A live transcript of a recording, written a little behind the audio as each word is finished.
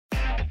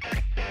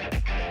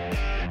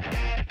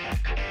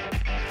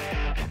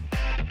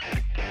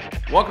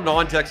Welcome to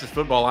On Texas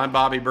Football. I'm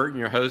Bobby Burton,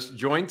 your host,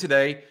 joined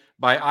today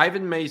by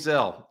Ivan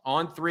Maisel,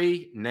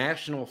 On3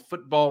 national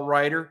football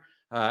writer,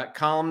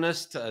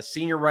 columnist,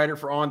 senior writer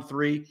for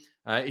On3.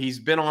 He's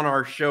been on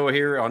our show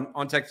here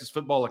on Texas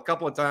Football a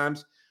couple of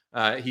times.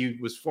 He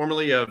was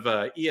formerly of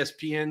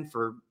ESPN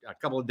for a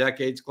couple of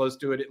decades, close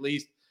to it at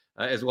least,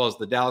 as well as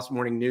the Dallas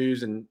Morning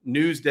News and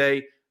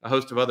Newsday, a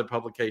host of other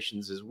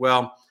publications as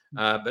well.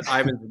 But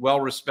Ivan's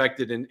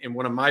well-respected and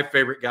one of my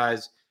favorite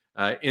guys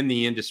in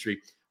the industry.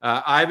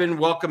 Ivan,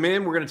 welcome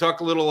in. We're going to talk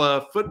a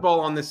little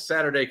football on this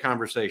Saturday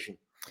conversation.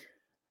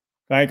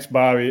 Thanks,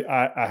 Bobby.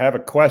 I have a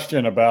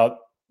question about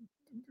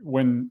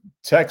when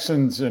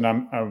Texans, and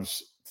I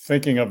was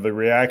thinking of the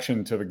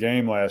reaction to the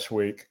game last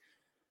week.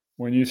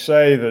 When you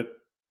say that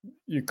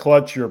you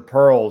clutch your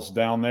pearls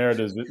down there,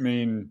 does it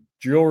mean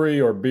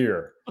jewelry or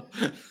beer?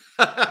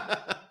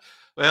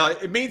 Well,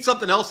 it means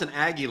something else in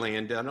Aggie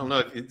land. I don't know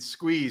if it's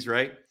squeeze,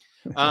 right?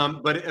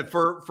 But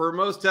for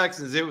most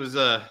Texans,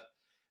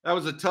 that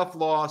was a tough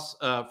loss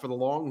for the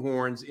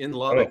Longhorns in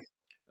Lubbock.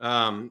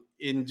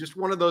 In just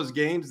one of those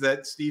games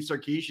that Steve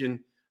Sarkisian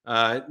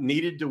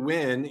needed to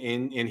win,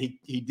 and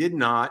he did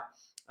not.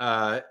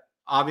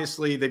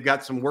 Obviously, they've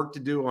got some work to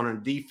do on a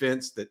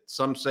defense that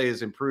some say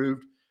has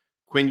improved.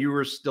 Quinn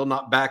Ewers still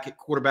not back at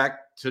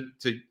quarterback to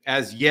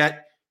as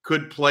yet.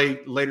 Could play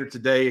later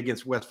today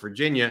against West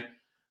Virginia.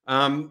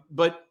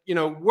 But,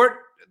 what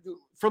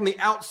from the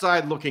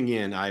outside looking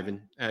in,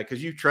 Ivan,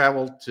 because you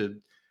traveled to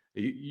 –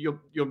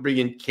 You'll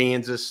be in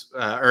Kansas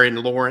or in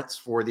Lawrence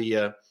for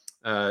the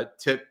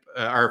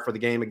or for the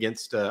game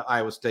against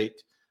Iowa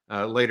State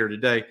later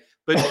today.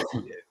 But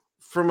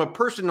from a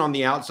person on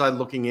the outside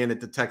looking in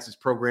at the Texas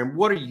program,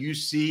 what do you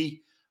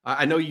see?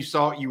 I know you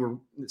saw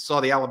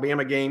the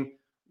Alabama game.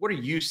 What are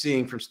you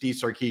seeing from Steve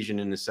Sarkisian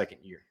in his second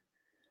year?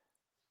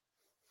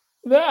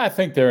 I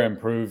think they're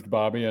improved,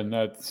 Bobby, and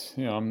that's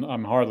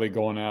I'm hardly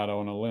going out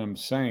on a limb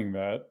saying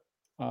that.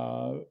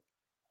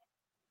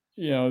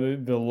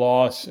 The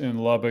loss in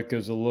Lubbock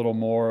is a little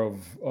more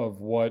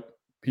of what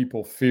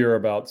people fear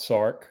about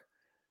Sark,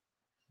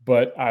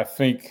 but I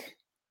think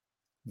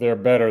they're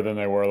better than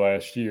they were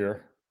last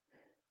year.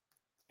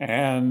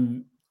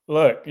 And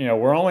look,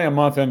 we're only a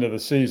month into the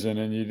season,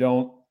 and you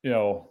don't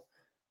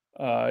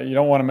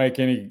want to make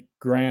any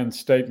grand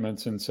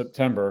statements in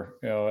September.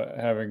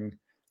 Having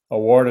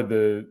awarded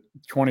the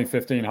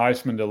 2015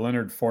 Heisman to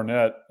Leonard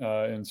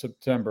Fournette in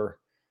September,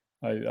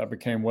 I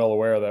became well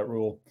aware of that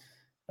rule.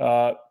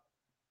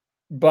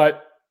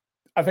 But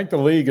I think the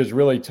league is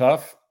really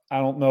tough. I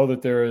don't know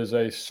that there is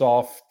a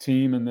soft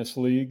team in this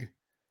league.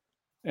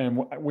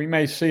 And we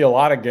may see a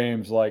lot of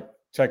games like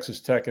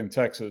Texas Tech and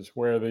Texas,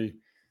 where the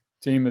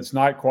team that's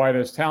not quite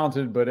as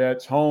talented, but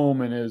at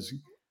home and is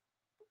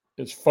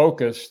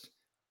focused,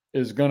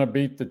 is going to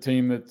beat the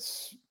team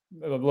that's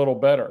a little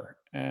better.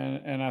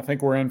 And I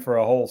think we're in for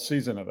a whole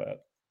season of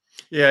that.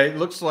 Yeah, it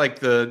looks like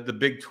the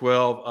Big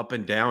 12 up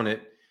and down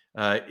it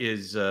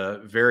is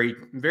very,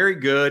 very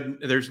good.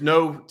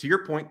 To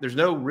your point, there's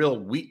no real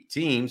weak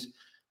teams,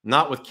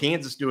 not with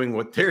Kansas doing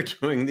what they're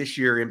doing this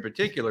year in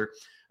particular.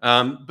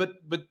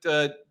 But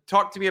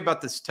talk to me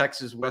about this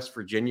Texas West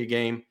Virginia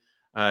game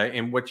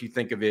and what you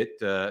think of it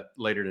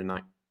later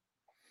tonight.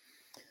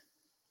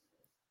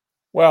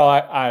 Well,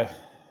 I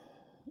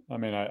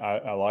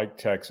like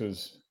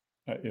Texas.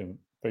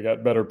 They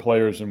got better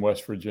players in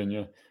West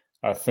Virginia.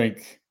 I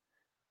think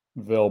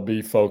they'll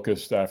be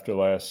focused after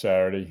last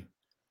Saturday.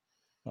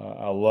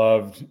 I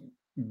loved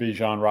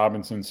Bijan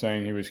Robinson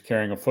saying he was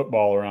carrying a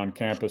football around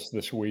campus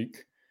this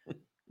week.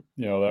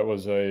 That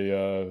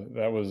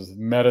was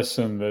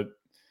medicine that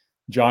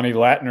Johnny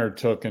Latner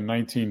took in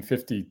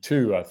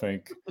 1952, I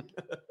think,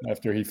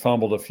 after he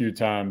fumbled a few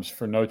times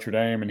for Notre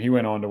Dame, and he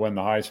went on to win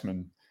the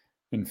Heisman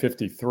in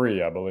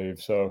 53, I believe.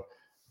 So,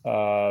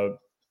 that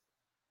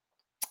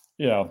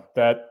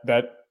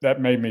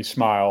made me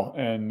smile,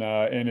 and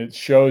it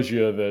shows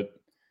you that.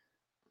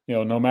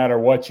 No matter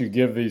what you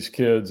give these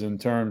kids in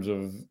terms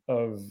of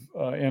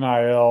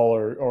NIL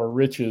or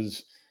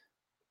riches,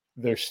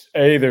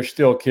 they're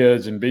still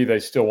kids, and B, they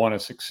still want to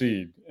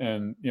succeed.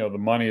 And, the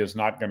money is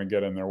not going to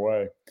get in their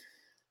way.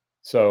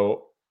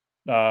 So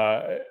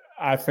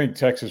I think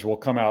Texas will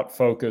come out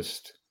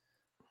focused,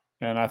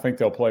 and I think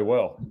they'll play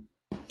well.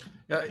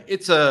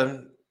 It's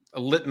a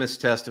litmus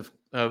test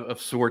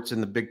of sorts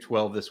in the Big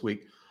 12 this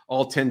week.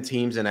 All 10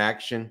 teams in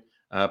action,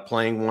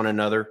 playing one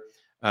another.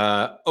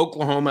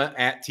 Oklahoma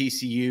at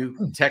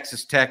TCU,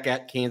 Texas Tech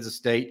at Kansas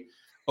State,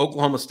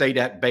 Oklahoma State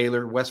at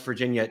Baylor, West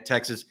Virginia at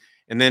Texas,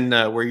 and then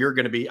where you're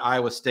going to be,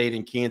 Iowa State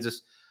and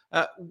Kansas.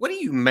 What do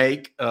you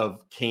make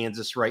of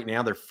Kansas right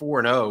now? They're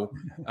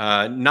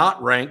 4-0,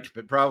 not ranked,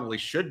 but probably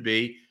should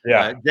be.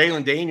 Yeah.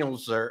 Jalen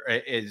Daniels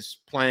is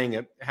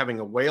having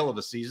a whale of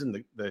a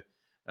season. The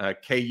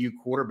KU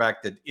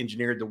quarterback that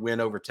engineered the win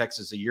over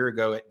Texas a year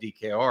ago at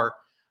DKR.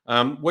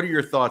 What are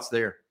your thoughts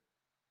there?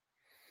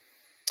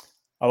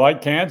 I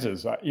like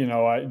Kansas.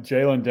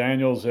 Jalen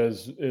Daniels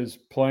is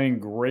playing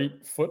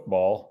great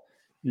football.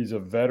 He's a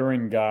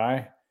veteran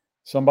guy.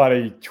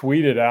 Somebody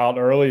tweeted out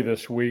early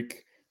this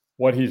week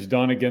what he's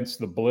done against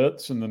the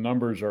blitz, and the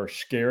numbers are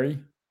scary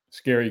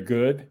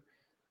good.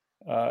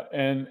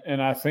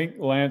 And I think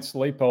Lance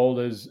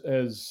Leipold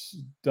has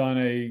done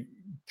a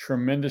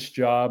tremendous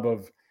job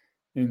of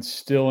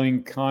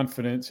instilling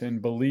confidence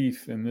and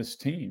belief in this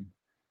team.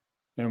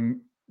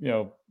 And,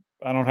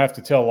 I don't have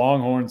to tell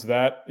Longhorns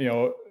that,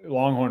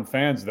 Longhorn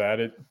fans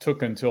that. It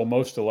took until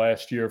most of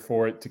last year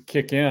for it to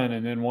kick in.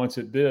 And then once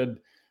it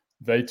did,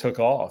 they took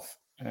off.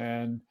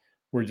 And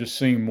we're just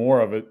seeing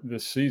more of it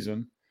this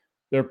season.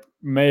 There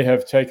may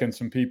have taken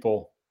some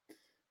people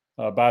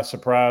by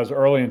surprise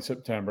early in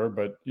September,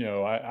 but,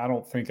 I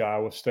don't think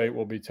Iowa State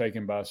will be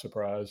taken by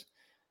surprise.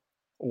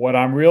 What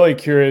I'm really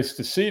curious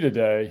to see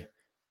today,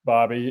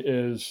 Bobby,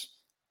 is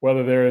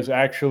whether there is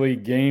actually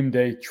game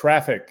day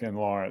traffic in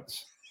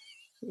Lawrence.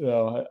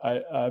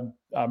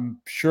 I'm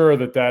sure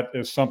that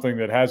is something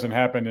that hasn't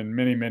happened in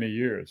many, many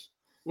years.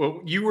 Well,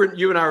 you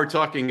and I were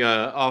talking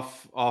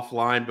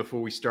offline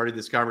before we started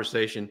this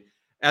conversation.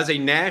 As a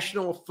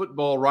national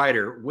football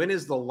writer, when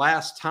is the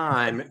last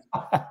time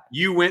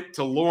you went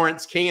to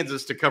Lawrence,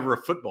 Kansas to cover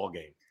a football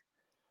game?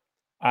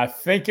 I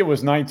think it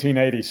was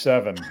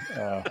 1987.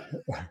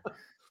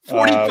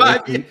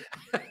 45 years.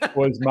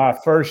 Was my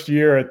first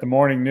year at the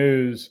Morning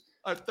News.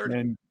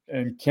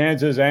 And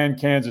Kansas and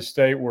Kansas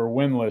State were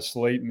winless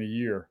late in the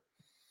year.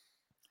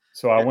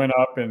 So I went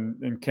up,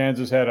 and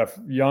Kansas had a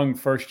young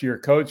first-year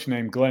coach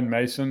named Glenn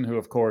Mason, who,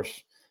 of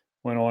course,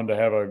 went on to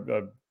have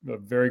a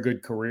very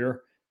good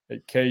career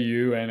at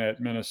KU and at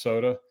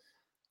Minnesota.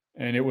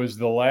 And it was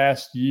the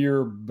last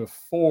year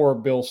before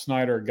Bill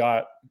Snyder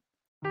got.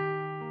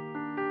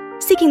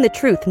 Seeking the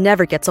truth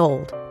never gets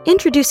old.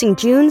 Introducing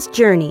June's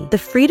Journey, the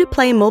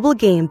free-to-play mobile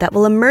game that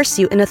will immerse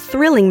you in a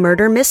thrilling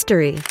murder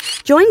mystery.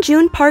 Join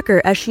June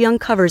Parker as she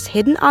uncovers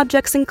hidden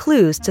objects and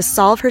clues to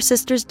solve her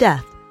sister's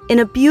death in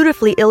a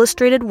beautifully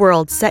illustrated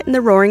world set in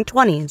the Roaring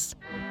 '20s.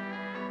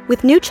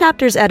 With new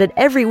chapters added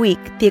every week,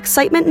 the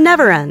excitement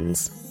never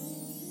ends.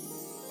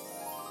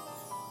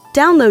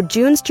 Download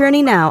June's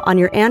Journey now on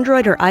your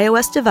Android or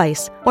iOS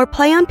device, or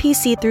play on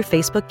PC through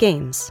Facebook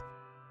Games.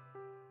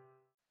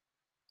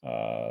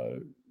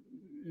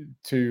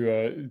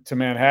 To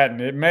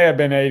Manhattan. It may have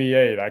been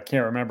 88. I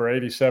can't remember,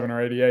 87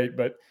 or 88,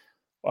 but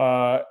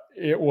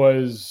it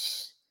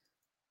was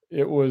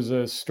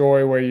a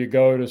story where you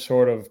go to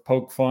sort of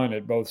poke fun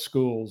at both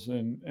schools.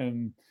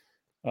 And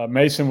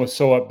Mason was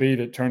so upbeat,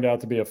 it turned out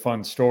to be a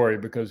fun story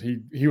because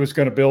he was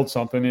going to build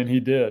something, and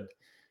he did.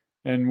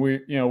 And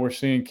we're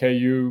seeing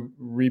KU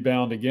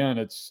rebound again.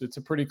 It's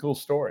a pretty cool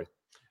story.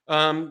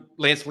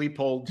 Lance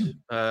Leipold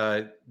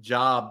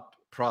job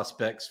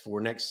prospects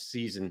for next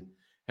season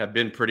have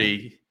been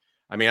pretty.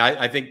 I mean,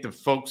 I think the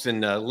folks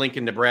in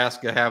Lincoln,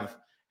 Nebraska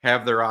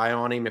have their eye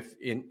on him.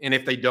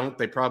 If they don't,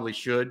 they probably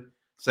should.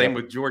 Same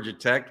with Georgia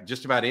Tech.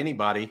 Just about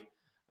anybody.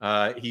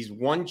 He's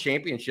won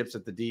championships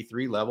at the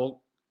D3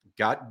 level.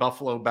 Got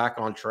Buffalo back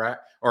on track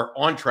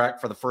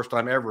for the first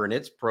time ever in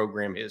its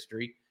program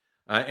history.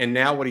 And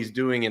now what he's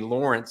doing in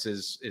Lawrence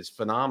is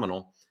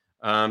phenomenal.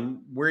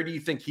 Where do you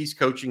think he's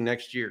coaching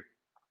next year?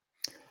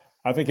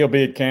 I think he'll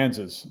be at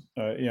Kansas.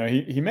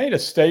 He made a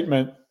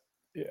statement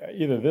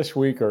either this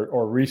week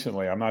or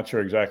recently, I'm not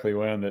sure exactly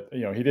when, that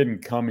he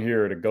didn't come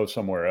here to go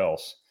somewhere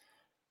else.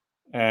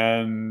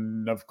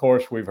 And of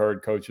course, we've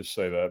heard coaches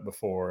say that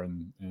before,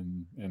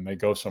 and they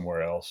go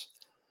somewhere else.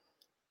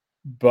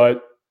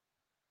 But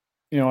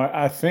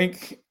I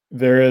think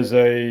there is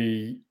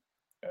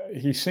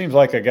he seems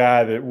like a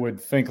guy that would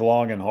think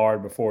long and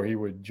hard before he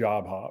would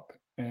job hop,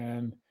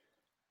 and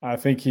I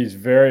think he's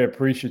very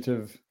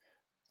appreciative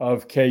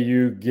of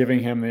KU giving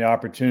him the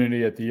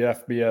opportunity at the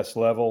FBS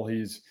level.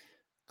 He's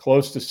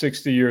close to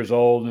 60 years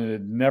old and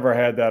had never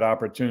had that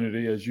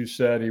opportunity. As you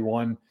said, he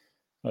won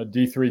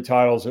D3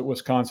 titles at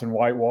Wisconsin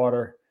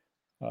Whitewater.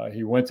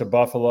 He went to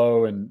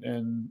Buffalo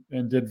and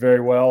did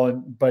very well,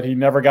 but he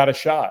never got a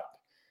shot.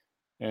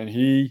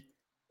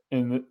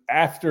 And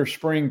after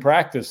spring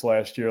practice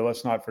last year,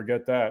 let's not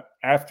forget that,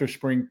 after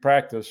spring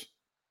practice,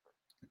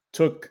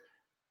 took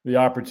the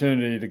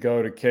opportunity to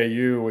go to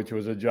KU, which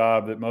was a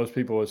job that most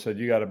people have said,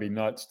 you got to be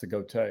nuts to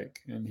go take.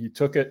 And he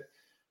took it.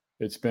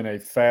 It's been a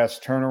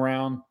fast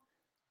turnaround.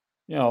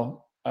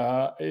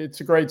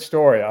 It's a great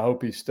story. I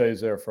hope he stays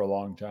there for a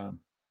long time.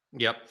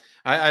 Yep.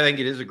 I think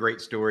it is a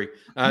great story.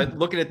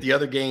 Looking at the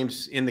other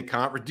games in the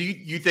conference, do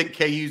you think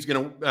KU is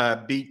going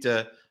to beat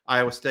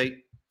Iowa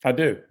State? I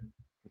do.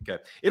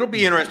 Okay. It'll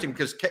be interesting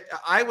because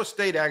Iowa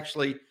State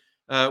actually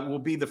will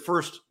be the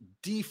first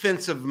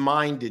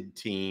defensive-minded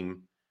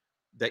team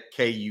that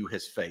KU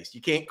has faced. You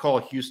can't call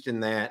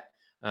Houston that.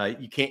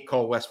 You can't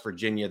call West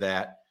Virginia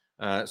that.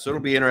 So it'll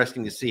be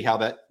interesting to see how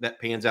that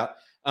pans out.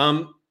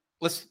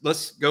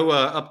 Let's go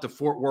up to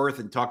Fort Worth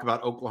and talk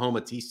about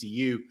Oklahoma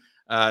TCU.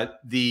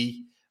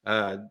 The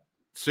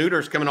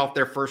Sooners coming off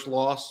their first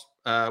loss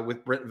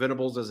with Brent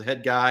Venables as a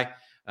head guy.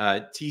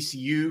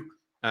 TCU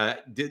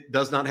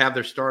does not have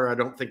their starter, I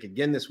don't think,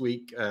 again this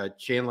week.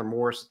 Chandler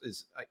Morris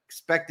is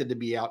expected to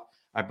be out,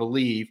 I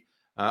believe.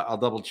 I'll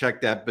double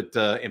check that, but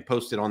and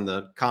post it on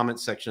the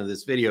comments section of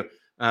this video.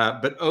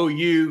 But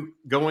OU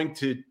going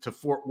to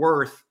Fort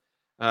Worth,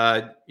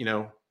 what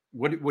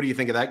do you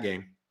think of that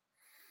game?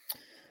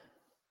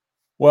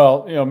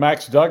 Well,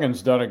 Max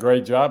Duggan's done a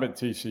great job at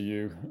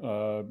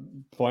TCU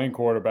playing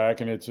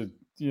quarterback, and it's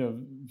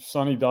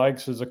Sonny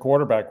Dykes is a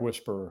quarterback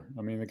whisperer.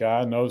 I mean, the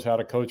guy knows how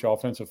to coach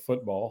offensive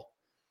football,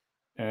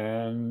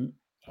 and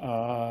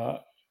I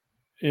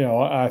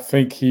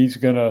think he's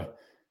going to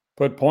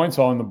put points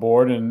on the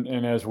board.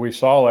 And as we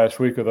saw last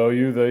week with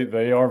OU,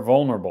 they are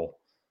vulnerable,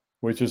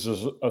 which is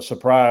a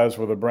surprise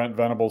with a Brent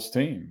Venables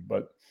team.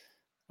 But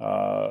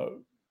I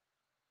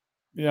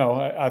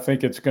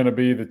think it's going to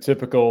be the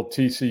typical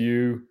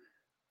TCU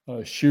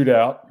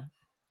shootout.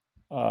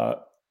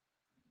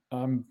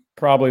 I'm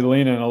probably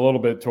leaning a little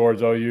bit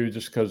towards OU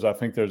just because I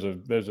think there's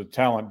a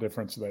talent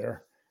difference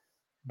there.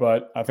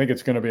 But I think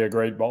it's going to be a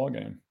great ball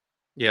game.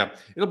 Yeah,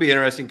 it'll be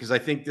interesting because I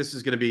think this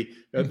is going to be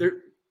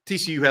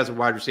TCU has a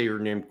wide receiver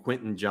named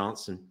Quentin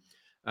Johnson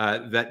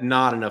that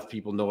not enough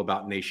people know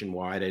about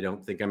nationwide. I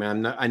don't think. I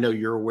mean, I know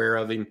you're aware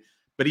of him,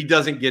 but he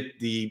doesn't get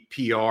the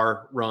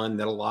PR run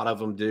that a lot of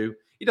them do.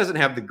 He doesn't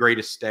have the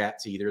greatest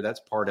stats either. That's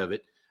part of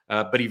it.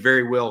 But he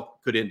very well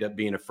could end up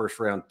being a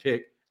first-round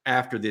pick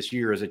after this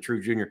year as a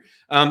true junior.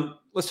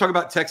 Let's talk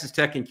about Texas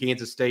Tech and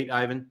Kansas State,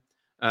 Ivan.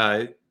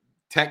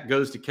 Tech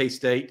goes to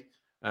K-State.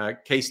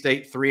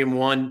 K-State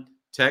 3-1.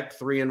 Tech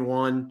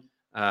 3-1.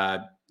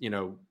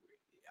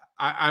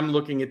 I'm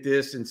looking at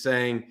this and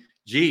saying,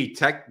 gee,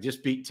 Tech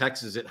just beat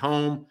Texas at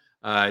home.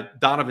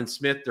 Donovan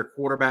Smith, their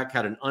quarterback,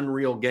 had an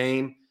unreal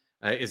game.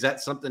 Is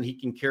that something he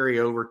can carry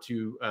over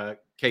to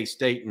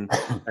K-State? And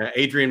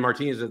Adrian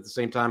Martinez at the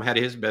same time had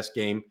his best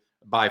game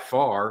by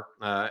far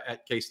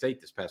at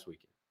K-State this past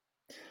weekend.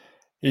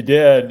 He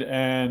did.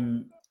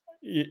 And,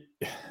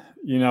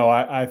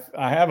 I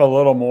have a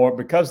little more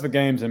because the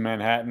game's in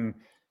Manhattan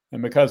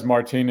and because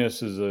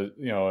Martinez is a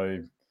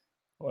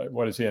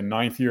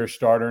ninth-year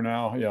starter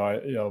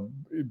now,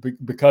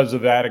 because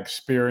of that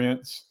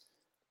experience,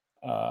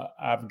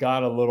 I've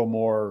got a little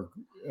more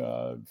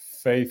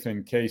faith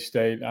in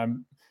K-State.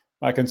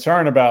 My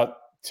concern about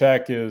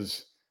Tech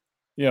is,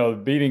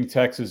 beating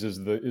Texas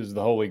is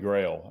the holy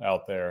grail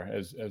out there,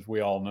 as we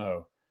all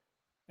know.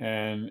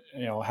 And,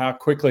 how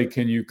quickly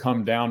can you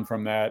come down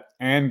from that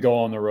and go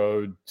on the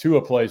road to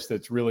a place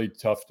that's really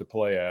tough to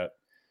play at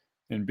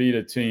and beat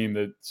a team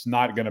that's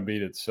not going to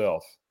beat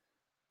itself?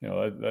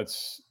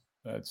 That's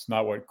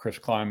not what Chris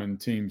Kleiman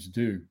teams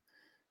do.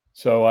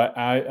 So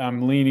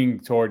I'm leaning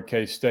toward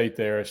K-State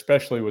there,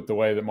 especially with the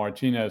way that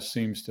Martinez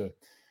seems to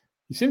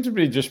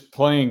be just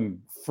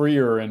playing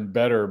freer and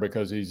better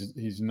because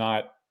he's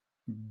not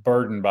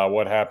burdened by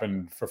what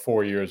happened for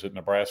 4 years at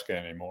Nebraska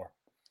anymore.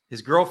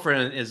 His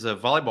girlfriend is a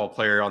volleyball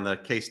player on the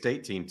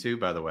K-State team too,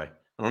 by the way.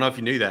 I don't know if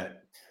you knew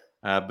that,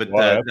 but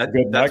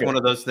that's one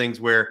of those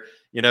things where,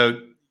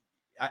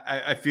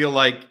 I feel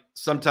like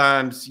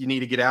sometimes you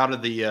need to get out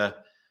of the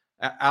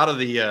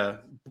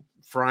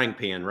frying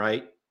pan,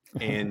 right?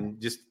 And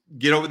just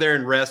get over there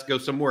and rest, go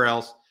somewhere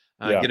else,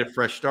 get a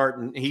fresh start.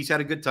 And he's had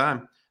a good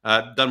time,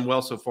 done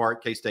well so far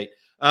at K-State.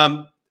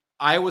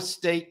 Iowa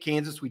State,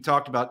 Kansas, we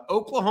talked about.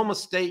 Oklahoma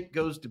State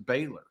goes to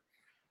Baylor.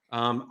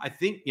 I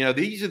think,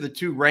 these are the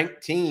two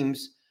ranked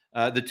teams,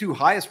 the two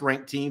highest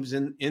ranked teams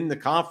in the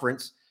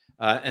conference,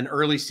 an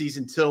early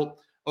season tilt.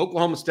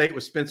 Oklahoma State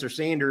with Spencer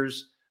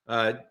Sanders,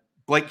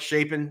 Blake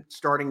Shapen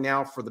starting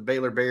now for the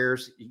Baylor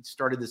Bears. He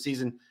started the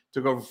season,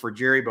 took over for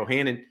Jerry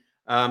Bohannon.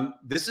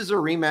 This is a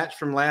rematch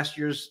from last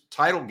year's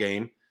title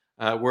game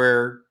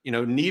where,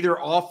 neither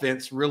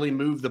offense really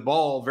moved the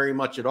ball very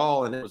much at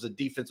all. And it was a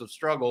defensive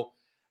struggle.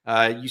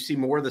 You see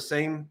more of the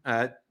same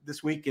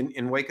this week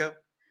in Waco?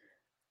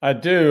 I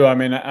do. I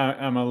mean,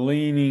 I'm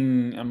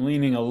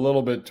leaning a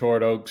little bit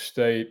toward Oak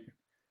State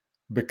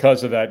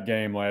because of that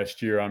game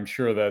last year. I'm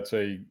sure that's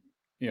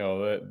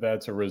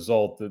that's a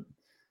result that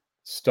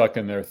stuck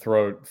in their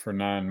throat for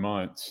 9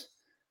 months.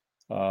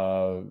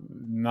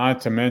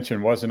 Not to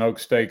mention, wasn't Oak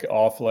State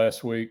off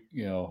last week?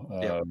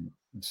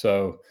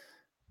 So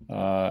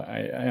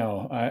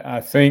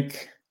I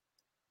think.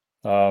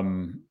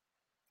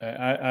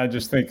 I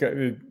just think,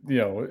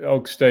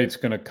 Oak State's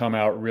going to come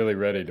out really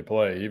ready to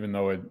play, even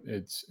though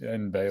it's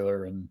in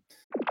Baylor. And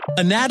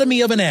Anatomy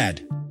of an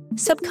ad.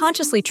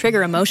 Subconsciously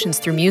trigger emotions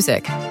through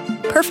music.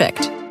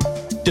 Perfect.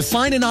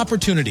 Define an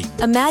opportunity.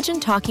 Imagine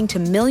talking to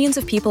millions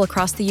of people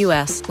across the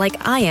U.S.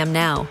 like I am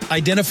now.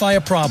 Identify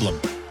a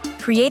problem.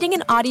 Creating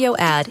an audio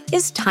ad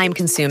is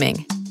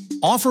time-consuming.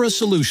 Offer a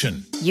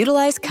solution.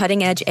 Utilize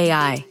cutting-edge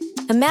AI.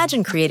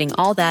 Imagine creating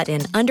all that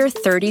in under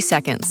 30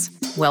 seconds.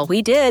 Well,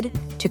 we did,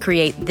 to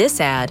create this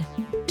ad.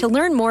 To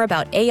learn more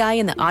about AI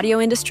in the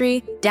audio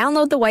industry,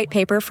 download the white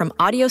paper from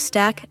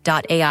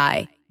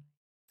audiostack.ai.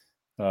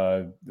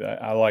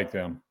 I like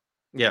them.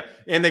 Yeah,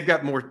 and they've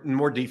got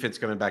more defense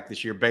coming back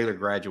this year. Baylor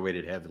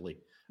graduated heavily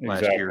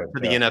last year for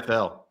the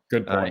NFL.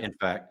 Good point. In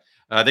fact,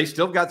 they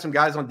still got some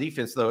guys on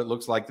defense, though. It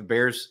looks like the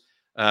Bears.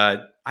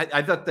 I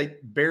thought the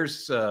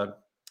Bears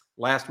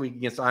last week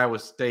against Iowa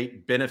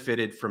State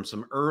benefited from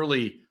some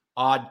early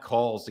odd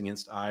calls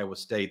against Iowa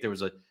State. There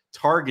was a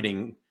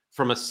targeting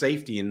from a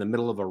safety in the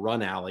middle of a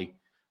run alley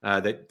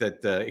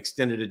that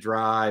extended a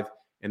drive.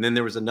 And then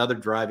there was another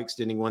drive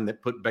extending one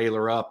that put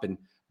Baylor up, and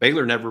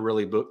Baylor never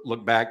really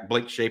looked back.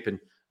 Blake Shapen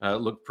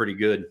looked pretty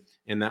good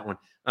in that one.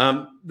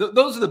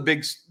 Those are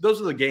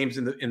the games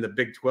in the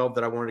Big 12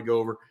 that I wanted to go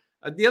over.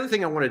 The other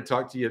thing I wanted to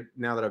talk to you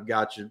now that I've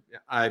got you,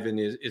 Ivan,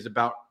 is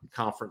about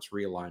conference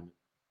realignment.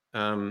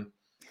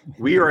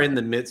 We are in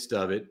the midst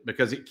of it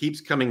because it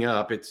keeps coming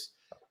up.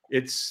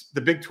 It's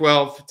the Big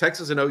 12,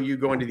 Texas and OU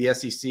going to the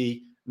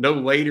SEC no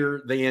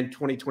later than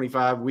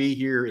 2025. We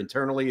here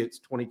internally, it's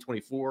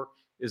 2024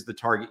 is the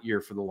target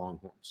year for the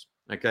Longhorns.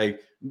 Okay.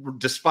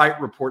 Despite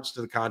reports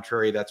to the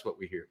contrary, that's what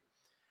we hear.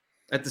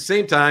 At the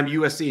same time,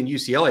 USC and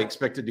UCLA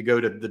expected to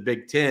go to the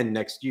Big 10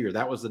 next year.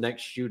 That was the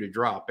next shoe to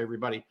drop.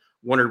 Everybody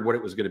wondered what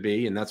it was going to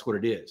be, and that's what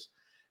it is.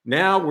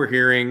 Now we're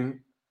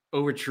hearing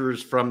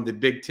overtures from the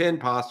Big 10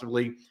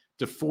 possibly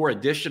to 4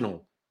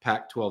 additional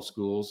Pac-12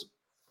 schools,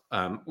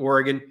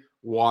 Oregon,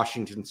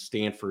 Washington,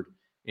 Stanford,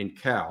 and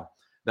Cal.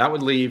 That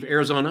would leave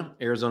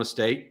Arizona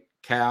State,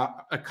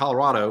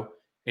 Colorado,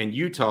 and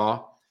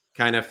Utah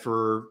kind of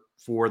for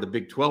the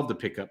Big 12 to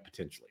pick up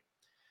potentially.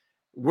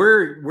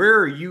 Where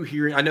are you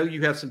hearing? I know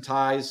you have some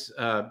ties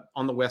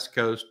on the West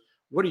Coast.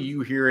 What are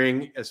you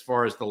hearing as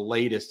far as the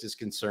latest is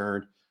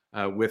concerned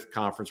with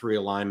conference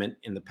realignment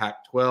in the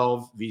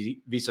Pac-12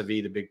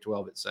 vis-a-vis the Big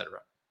 12, et cetera?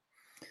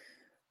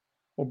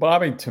 Well,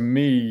 Bobby, to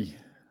me,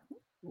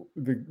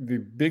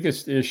 the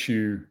biggest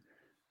issue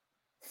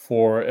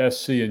for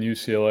SC and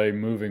UCLA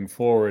moving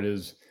forward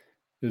is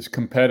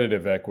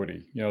competitive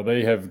equity. You know,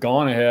 they have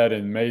gone ahead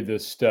and made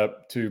this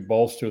step to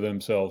bolster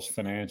themselves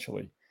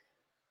financially.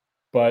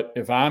 But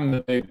if I'm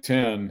the Big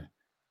 10,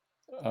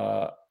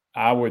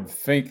 I would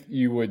think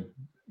you would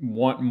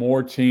want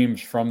more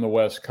teams from the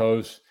West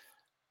Coast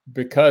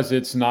because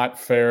it's not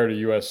fair to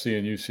USC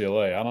and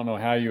UCLA. I don't know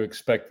how you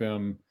expect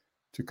them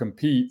to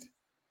compete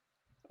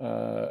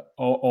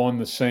on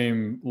the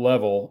same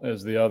level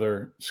as the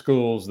other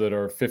schools that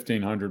are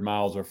 1,500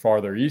 miles or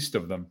farther east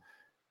of them.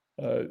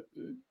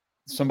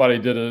 Somebody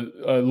did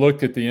a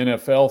look at the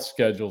NFL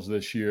schedules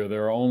this year.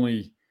 There are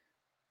only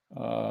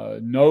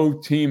no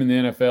team in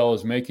the NFL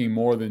is making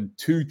more than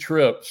 2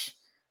 trips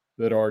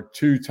that are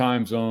 2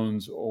 time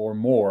zones or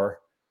more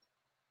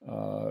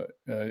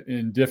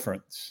in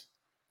difference.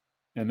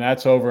 And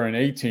that's over an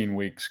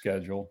 18-week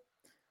schedule.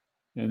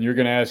 And you're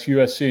going to ask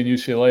USC and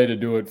UCLA to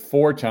do it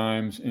 4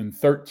 times in a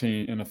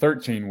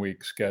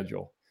 13-week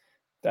schedule.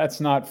 That's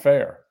not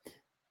fair.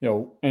 You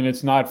know, and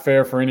it's not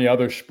fair for any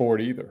other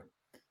sport either.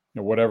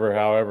 You know,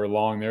 however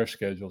long their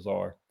schedules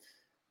are.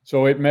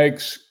 So it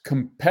makes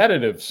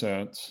competitive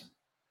sense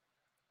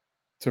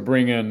to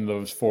bring in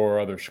those 4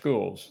 other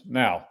schools.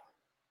 Now,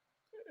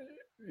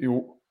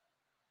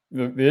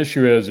 the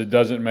issue is it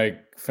doesn't make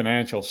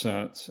financial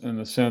sense in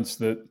the sense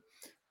that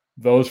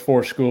those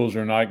 4 schools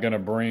are not going to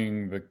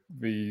bring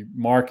the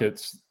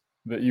markets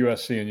that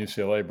USC and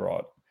UCLA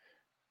brought.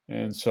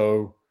 And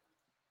so,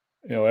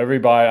 you know,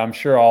 everybody, I'm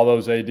sure all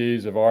those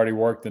ADs have already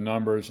worked the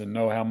numbers and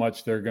know how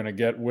much they're going to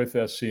get with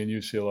SC and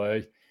UCLA.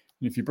 And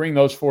if you bring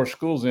those 4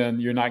 schools in,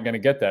 you're not going to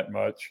get that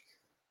much.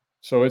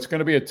 So it's going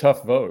to be a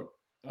tough vote.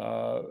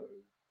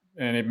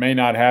 And it may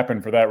not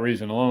happen for that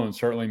reason alone.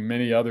 Certainly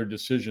many other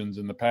decisions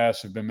in the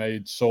past have been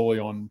made solely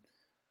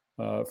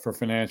for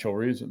financial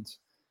reasons.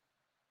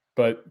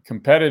 But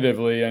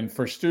competitively and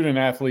for student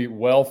athlete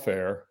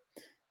welfare,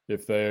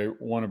 if they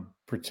want to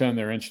pretend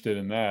they're interested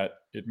in that,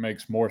 it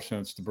makes more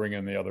sense to bring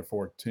in the other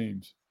 4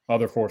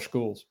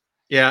 schools.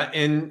 Yeah,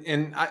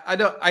 and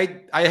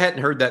I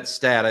hadn't heard that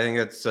stat. I think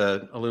that's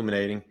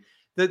illuminating.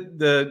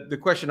 The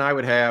question I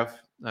would have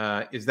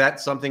is that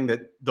something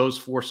that those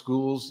 4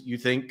 schools you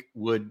think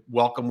would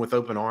welcome with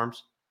open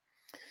arms?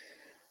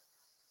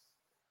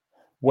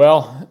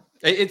 Well,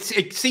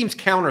 it seems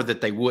counter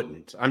that they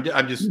wouldn't.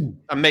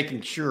 I'm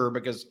making sure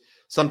because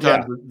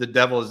sometimes the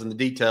devil is in the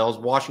details.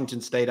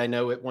 Washington State, I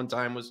know at one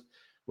time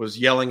was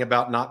yelling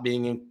about not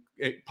being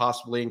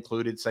possibly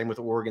included. Same with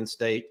Oregon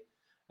State.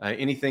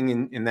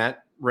 Anything in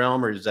that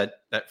realm, or is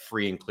that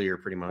free and clear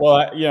pretty much?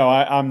 Well, you know,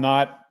 I'm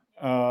not.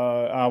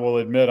 I will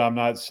admit I'm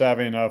not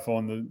savvy enough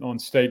on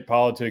state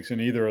politics in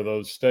either of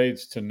those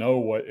states to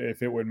know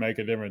if it would make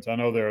a difference. I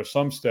know there are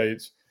some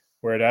states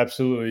where it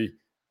absolutely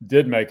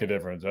did make a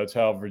difference. That's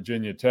how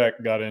Virginia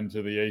Tech got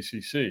into the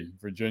ACC.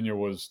 Virginia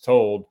was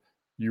told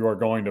you are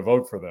going to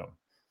vote for them,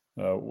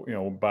 you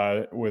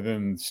know,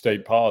 within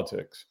state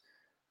politics.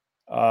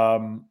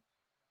 You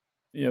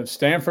know,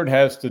 Stanford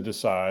has to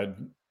decide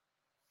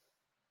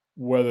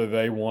whether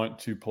they want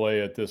to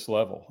play at this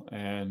level,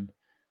 and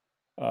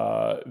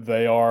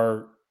they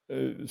are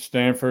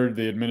Stanford.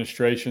 The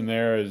administration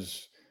there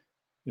is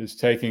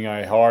taking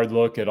a hard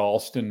look at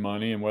Alston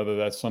money and whether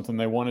that's something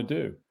they want to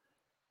do.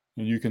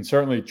 And you can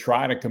certainly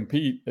try to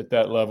compete at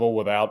that level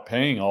without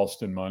paying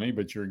Alston money,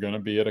 but you're going to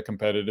be at a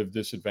competitive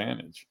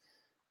disadvantage.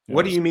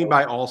 What do you mean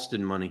by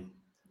Alston money?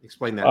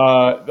 Explain that.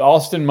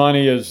 Alston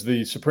money is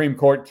the Supreme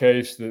Court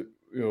case that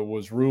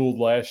was ruled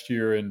last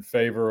year in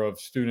favor of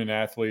student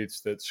athletes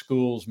that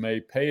schools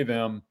may pay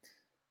them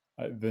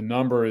The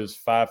number is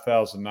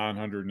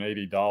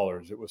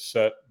 $5,980. It was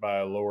set by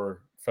a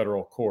lower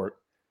federal court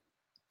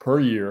per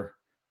year.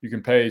 You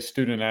can pay a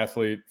student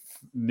athlete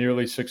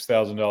nearly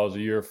 $6,000 a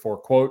year for,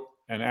 quote,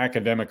 an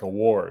academic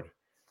award.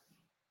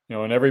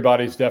 And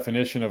everybody's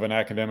definition of an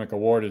academic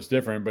award is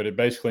different, but it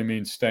basically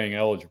means staying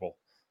eligible.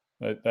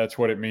 That's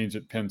what it means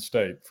at Penn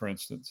State, for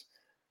instance.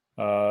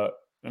 And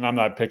I'm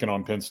not picking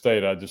on Penn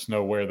State. I just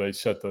know where they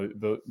set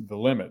the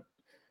limit.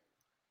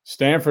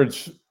 Stanford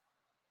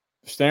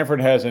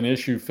has an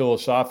issue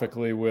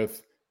philosophically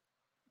with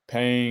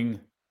paying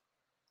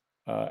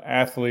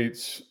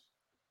athletes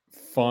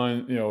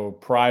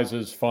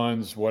prizes,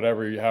 funds,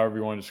 however you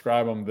want to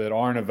describe them, that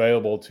aren't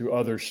available to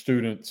other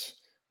students,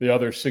 the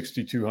other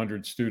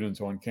 6,200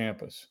 students on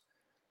campus.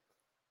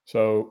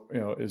 So,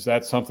 is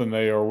that something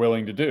they are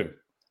willing to do?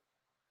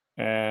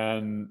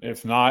 And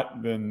if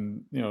not,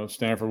 then,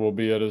 Stanford will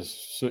be at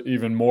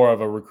even more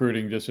of a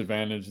recruiting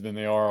disadvantage than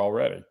they are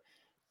already.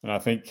 And I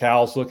think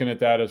Cal's looking at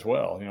that as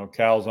well.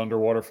 Cal's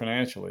underwater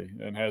financially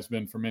and has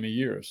been for many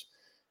years.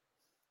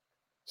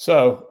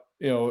 So,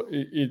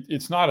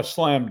 it's not a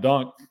slam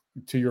dunk,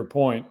 to your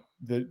point,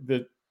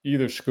 that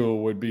either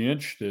school would be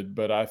interested.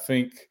 But I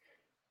think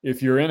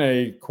if you're in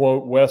a,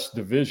 quote, West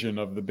Division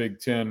of the Big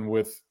Ten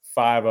with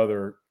 5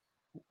 other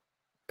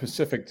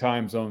Pacific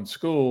time zone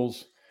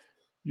schools,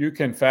 you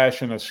can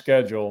fashion a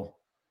schedule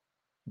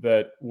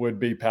that would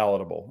be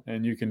palatable,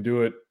 and you can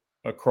do it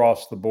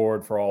across the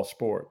board for all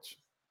sports.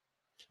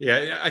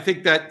 Yeah, I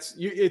think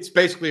it's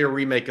basically a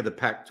remake of the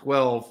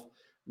Pac-12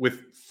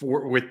 with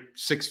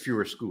 6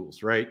 fewer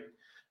schools, right?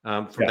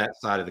 From that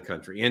side of the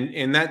country,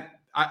 and that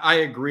I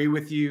agree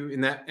with you in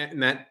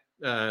that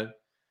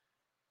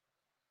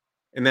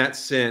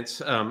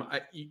sense.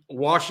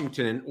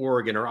 Washington and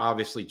Oregon are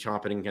obviously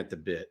chomping at the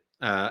bit.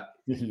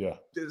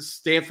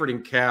 Stanford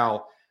and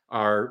Cal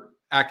are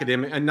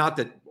academic, and not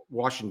that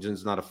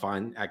Washington's not a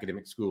fine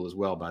academic school as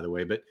well, by the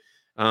way, but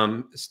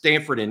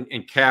Stanford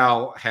and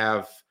Cal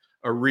have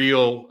a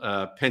real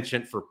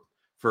penchant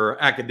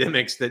for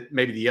academics that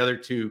maybe the other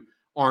two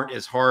aren't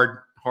as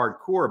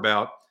hardcore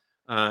about.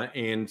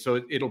 And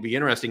so it'll be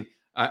interesting.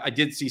 I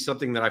did see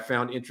something that I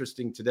found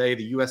interesting today.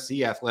 The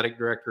USC athletic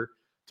director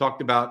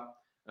talked about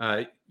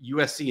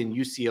USC and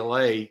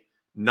UCLA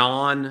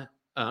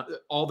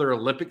all their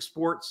Olympic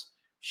sports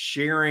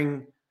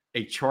sharing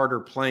a charter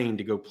plane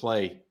to go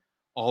play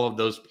all of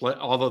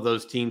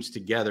those teams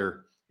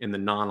together in the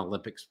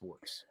non-Olympic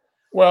sports.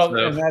 Well,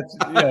 and that's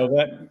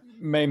that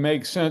may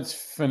make sense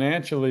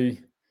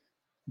financially,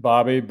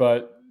 Bobby,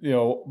 but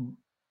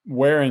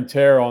wear and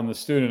tear on the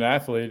student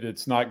athlete,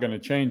 it's not going to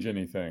change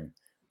anything.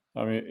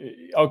 I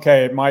mean,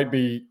 okay, it might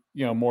be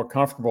more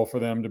comfortable for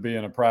them to be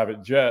in a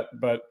private jet,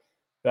 but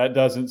that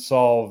doesn't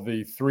solve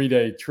the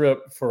 3-day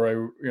trip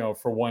for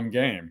one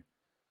game,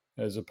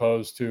 as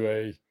opposed to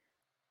a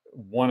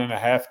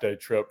 1.5-day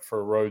trip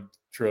for road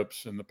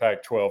trips in the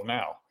Pac-12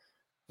 now,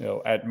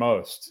 at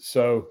most.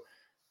 So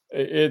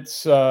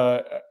it's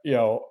there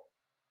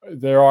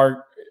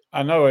are.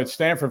 I know at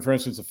Stanford, for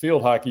instance, the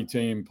field hockey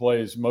team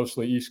plays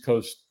mostly East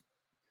Coast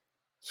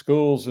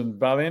schools, and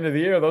by the end of the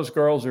year, those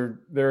girls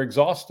they're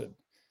exhausted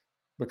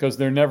because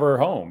they're never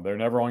home. They're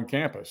never on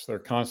campus. They're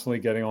constantly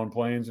getting on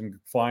planes and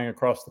flying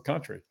across the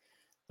country.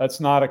 That's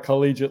not a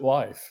collegiate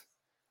life,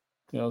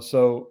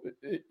 So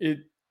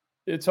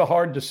it's a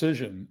hard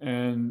decision,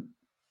 and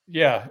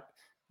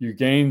you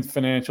gain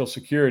financial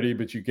security,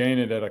 but you gain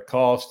it at a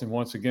cost, and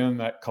once again,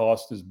 that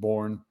cost is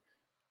borne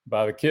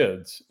by the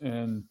kids.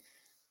 And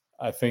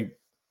I think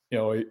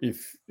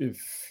if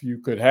you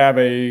could have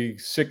a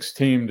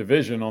 6-team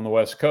division on the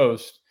West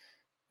Coast,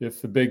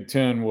 if the Big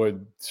Ten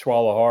would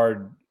swallow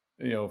hard,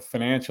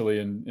 financially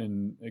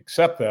and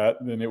accept that,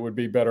 then it would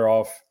be better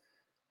off.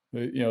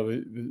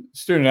 The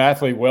student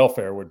athlete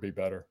welfare would be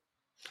better.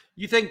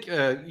 You think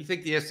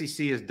the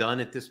SEC is done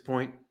at this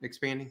point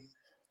expanding?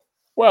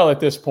 Well, at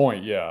this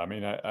point, yeah. I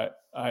mean,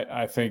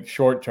 I think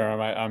short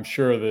term, I'm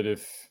sure that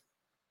if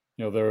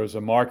there was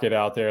a market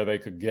out there they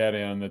could get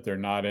in that they're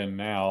not in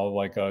now,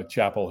 like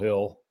Chapel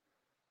Hill,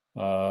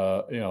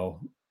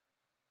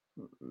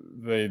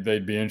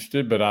 they'd be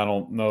interested, but I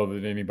don't know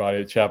that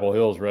anybody at Chapel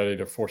Hill is ready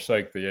to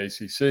forsake the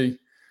ACC.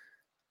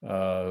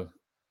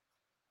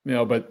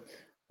 But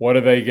what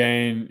do they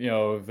gain?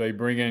 If they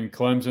bring in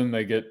Clemson,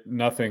 they get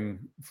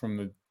nothing from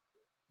the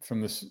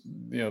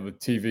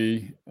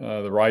TV,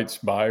 the rights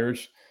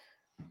buyers.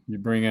 You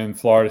bring in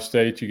Florida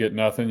State, you get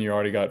nothing. You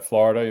already got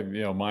Florida,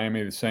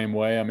 Miami the same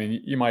way. I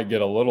mean, you might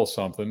get a little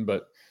something,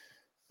 but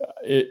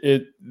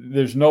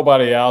there's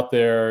nobody out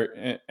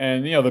there.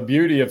 And the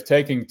beauty of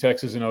taking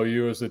Texas and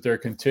OU is that they're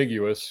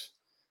contiguous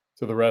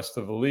to the rest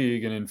of the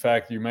league. And in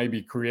fact, you may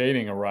be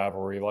creating a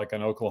rivalry like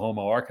an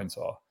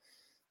Oklahoma-Arkansas,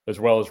 as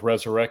well as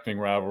resurrecting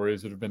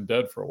rivalries that have been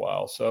dead for a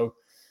while. So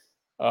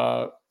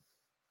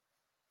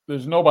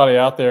there's nobody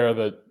out there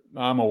that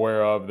I'm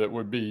aware of that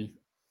would be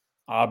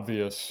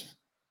obvious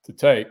to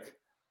take.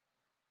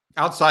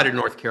 Outside of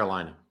North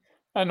Carolina.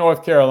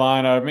 North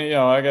Carolina, I mean,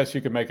 I guess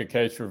you could make a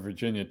case for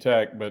Virginia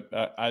Tech, but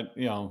I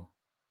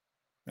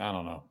I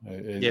don't know.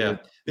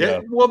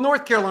 Well,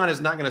 North Carolina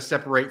is not going to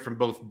separate from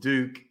both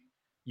Duke.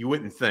 You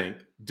wouldn't think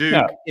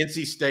Duke,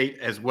 NC State,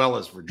 as well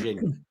as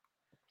Virginia.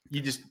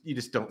 You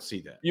just don't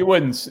see that. You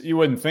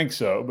wouldn't think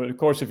so. But of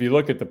course, if you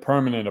look at the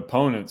permanent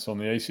opponents on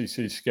the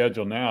ACC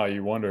schedule now,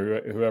 you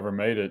wonder whoever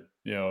made it.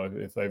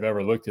 If they've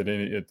ever looked at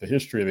the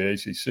history of the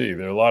ACC.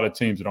 There are a lot of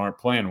teams that aren't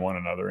playing one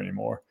another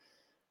anymore.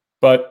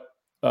 But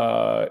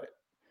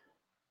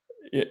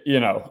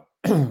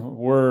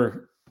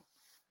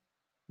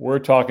we're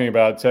talking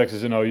about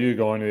Texas and OU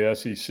going to the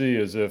SEC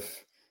as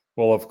if,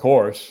 well, of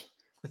course.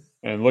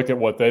 And look at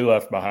what they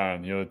left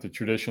behind, the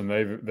tradition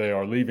they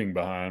are leaving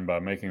behind by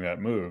making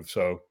that move.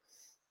 So,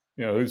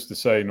 who's to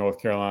say North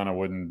Carolina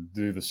wouldn't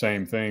do the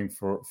same thing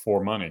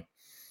for money?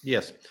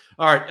 Yes.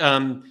 All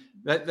right.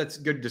 That's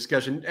a good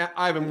discussion.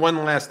 Ivan, one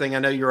last thing. I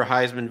know you're a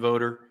Heisman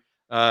voter.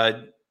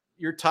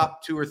 Your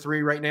top 2 or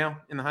 3 right now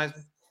in the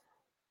Heisman?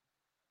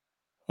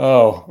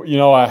 Oh,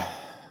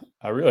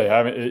 I really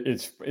haven't.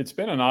 It's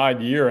been an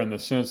odd year in the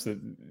sense that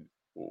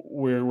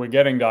we're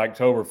getting to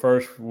October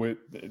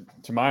 1st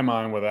to my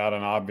mind, without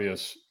an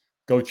obvious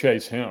go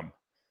chase him.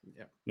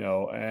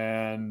 Yeah.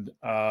 And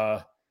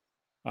I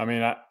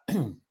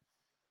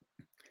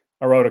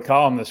wrote a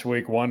column this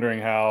week wondering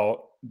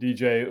how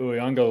DJ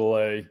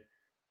Uiagalelei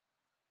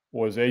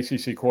was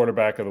ACC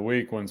quarterback of the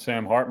week when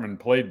Sam Hartman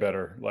played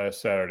better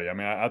last Saturday. I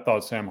mean, I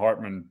thought Sam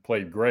Hartman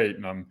played great,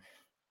 and I'm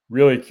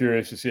really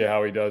curious to see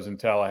how he does in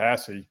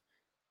Tallahassee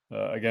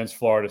against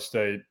Florida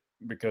State,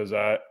 because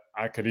I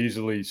could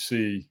easily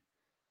see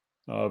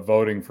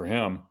voting for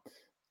him.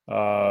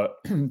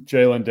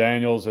 Jalen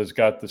Daniels has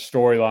got the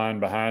storyline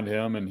behind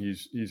him, and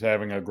he's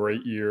having a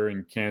great year,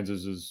 and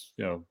Kansas is,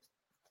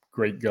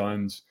 great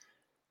guns.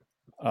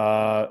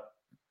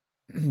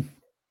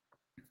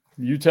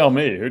 You tell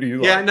me, who do you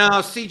like? Yeah, no,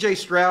 CJ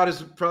Stroud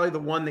is probably the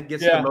one that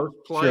gets the most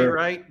play, sure.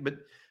 Right?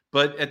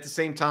 But at the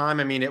same time,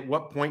 I mean, at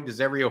what point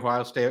does every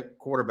Ohio State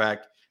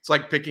quarterback, it's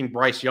like picking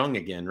Bryce Young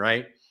again,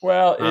 right?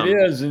 Well, it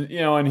is,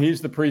 and he's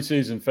the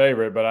preseason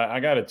favorite. But I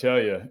got to tell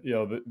you,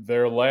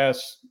 their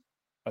last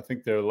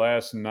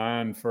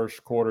 9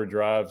 first quarter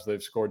drives,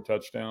 they've scored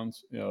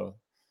touchdowns.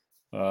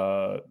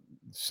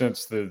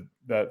 Since the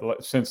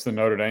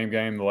Notre Dame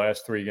game, the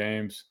last 3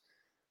 games,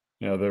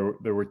 there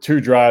were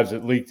 2 drives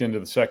that leaked into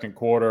the second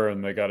quarter,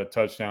 and they got a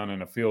touchdown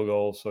and a field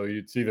goal. So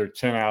it's either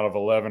 10 out of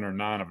 11 or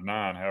 9 of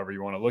 9, however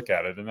you want to look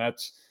at it. And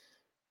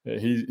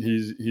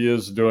he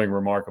is doing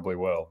remarkably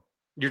well.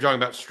 You're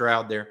talking about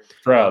Stroud there.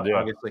 Stroud, yeah.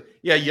 Obviously.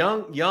 Yeah,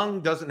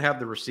 Young doesn't have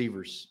the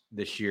receivers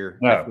this year,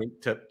 no. I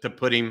think, to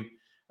put him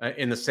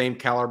in the same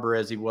caliber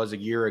as he was a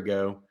year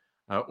ago,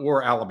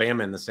 or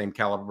Alabama in the same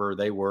caliber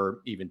they were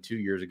even 2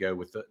 years ago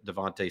with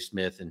Devontae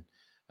Smith and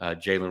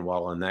Jalen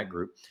Waddle in that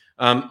group.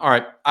 All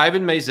right,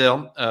 Ivan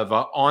Maisel of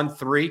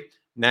On3,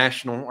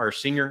 national or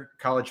senior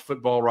college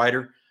football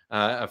writer,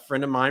 a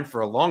friend of mine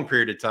for a long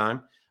period of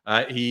time.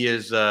 He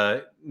is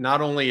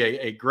not only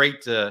a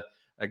great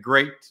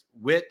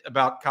wit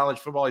about college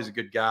football, he's a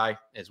good guy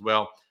as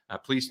well.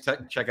 Please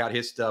check out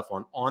his stuff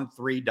on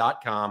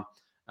on3.com.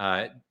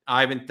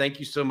 Ivan, thank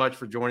you so much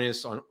for joining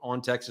us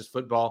on Texas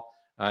football.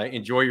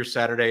 Enjoy your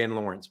Saturday in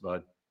Lawrence,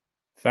 bud.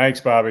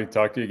 Thanks, Bobby.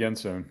 Talk to you again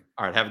soon.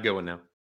 All right, have a good one now.